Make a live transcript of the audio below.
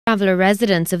Traveller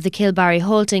residents of the Kilbarry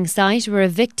Halting site were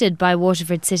evicted by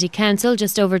Waterford City Council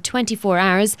just over 24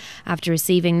 hours after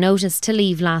receiving notice to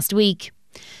leave last week.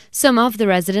 Some of the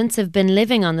residents have been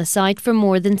living on the site for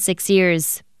more than 6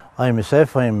 years. I'm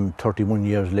 31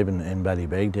 years living in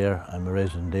Ballybeg there. I'm a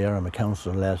resident there. I'm a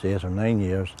councillor the last 8 or 9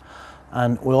 years.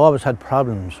 And we always had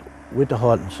problems with the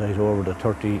halting site over the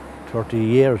 30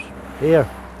 years here.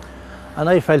 And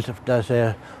I felt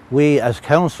that we as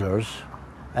councillors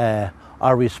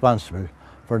are responsible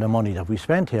for the money that we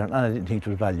spent here, and I didn't think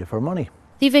there was value for money.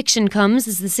 The eviction comes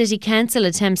as the City Council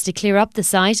attempts to clear up the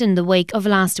site in the wake of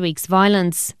last week's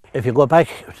violence. If you go back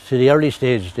to the early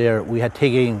stages there, we had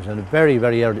tiggings and very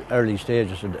early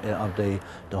stages of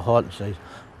the halting site,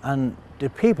 and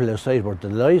the people outside were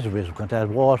delighted with it because they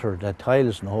had water, they had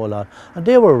tiles and a whole lot, and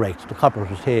they were wrecked. The coppers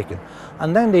was taken,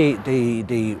 and then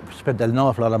they spent an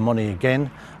awful lot of money again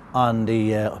on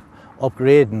the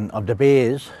upgrading of the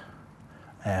bays,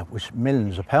 which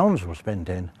millions of pounds were spent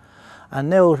in. And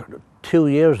now, 2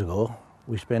 years ago,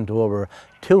 we spent over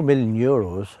 €2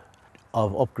 million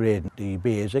of upgrading the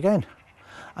bays again.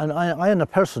 And I on a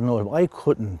personal note, I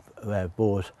couldn't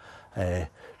vote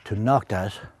to knock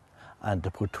that and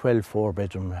to put 12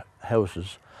 four-bedroom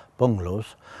houses,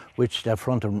 bungalows, which have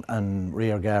front and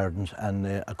rear gardens and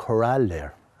a corral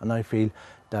there. And I feel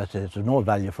that there's no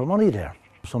value for money there.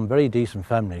 Some very decent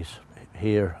families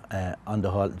here on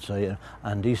the halting site,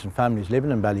 and decent families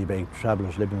living in Ballybeg,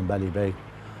 travellers living in Ballybeg.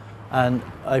 And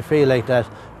I feel like that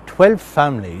 12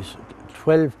 families,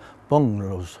 12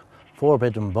 bungalows,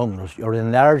 four-bedroom bungalows, you're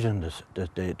enlarging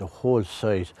the whole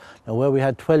site. Now where we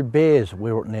had 12 bays,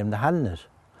 we weren't able to handle it.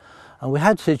 And we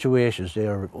had situations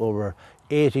there over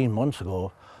 18 months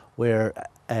ago where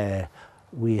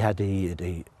we had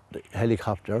the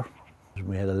helicopter.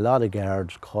 We had a lot of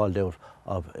guards called out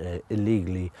of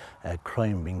illegally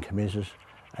crime being committed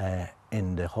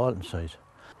in the halting site.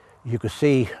 You could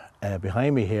see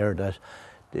behind me here that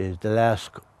the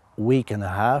last week and a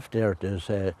half there's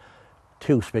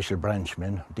 2 special branch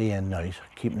men, day and night,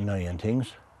 keeping an eye on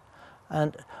things.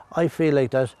 And I feel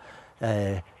like that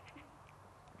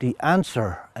the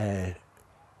answer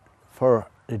for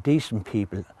the decent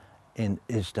people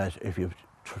is that if you've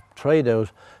tried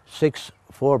out 6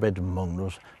 four-bedroom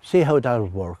bungalows, see how that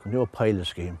would work, no pilot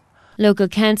scheme. Local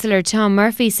councillor Tom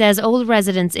Murphy says all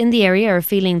residents in the area are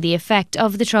feeling the effect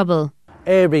of the trouble.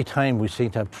 Every time we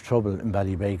seem to have trouble in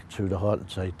Ballybeg through the halting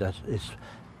site, that is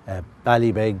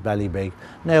Ballybeg.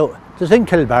 Now, there's in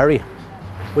Kilbarry,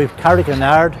 we've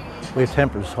Carrick-and-Ard, we've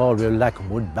Temperance Hall, we've Lack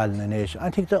of Wood, Ballination. I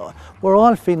think that we're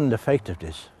all feeling the effect of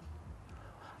this.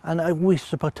 And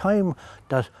it's about time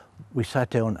that we sat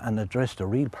down and addressed the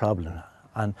real problem.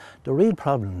 And the real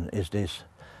problem is this: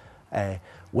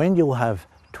 when you have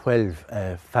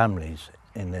 12 families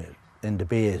in the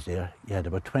bays there, you had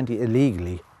about 20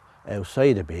 illegally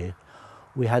outside the bay.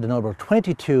 We had another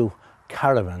 22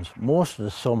 caravans, most of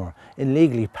the summer,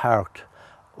 illegally parked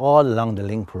all along the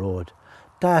link road.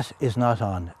 That is not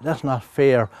on. That's not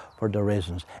fair for the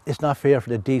residents. It's not fair for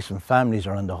the decent families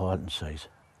around the halting site.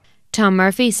 Tom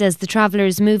Murphy says the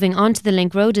travellers moving onto the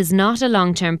link road is not a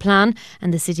long-term plan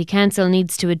and the City Council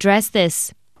needs to address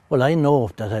this. Well, I know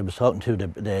that I was talking to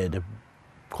the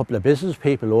couple of business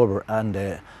people over and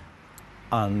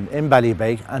in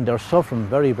Ballybeg, and they're suffering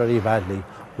very badly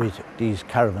with these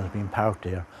caravans being parked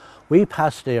there. We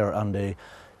passed there on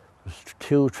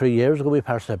 2-3 years ago, we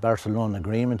passed the Barcelona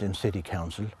agreement in City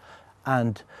Council,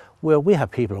 and where we have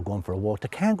people going for a walk, they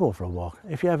can't go for a walk.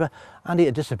 If you have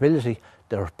a disability,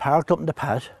 they're parked up in the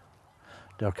pad,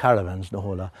 they're caravans, the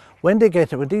whole lot. When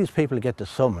these people get the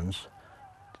summons,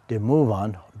 they move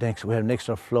on. We have an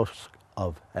extra flux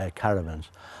of caravans,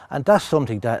 and that's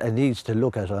something that it needs to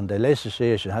look at, and the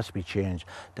legislation has to be changed.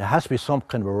 There has to be some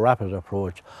kind of a rapid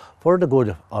approach for the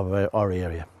good of our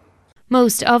area.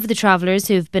 Most of the travellers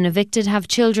who have been evicted have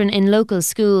children in local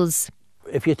schools.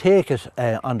 If you take it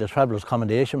on the Travellers'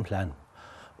 Accommodation Plan,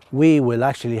 we will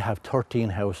actually have 13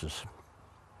 houses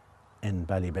in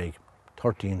Ballybeg,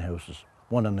 13 houses,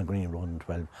 1 on the Green Road and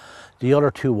 12. The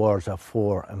other 2 wards are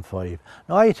 4 and 5.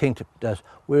 Now I think that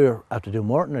we have to do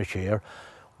more than a share.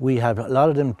 We have a lot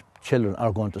of them children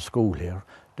are going to school here.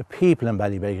 The people in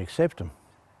Ballybeg accept them.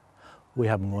 We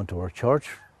have them going to our church,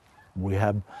 we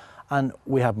have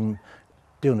them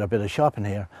doing a bit of shopping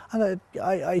here. And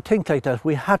I think like that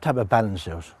we have to have a balance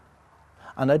out.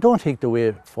 And I don't think the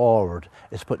way forward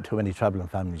is putting too many travelling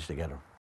families together.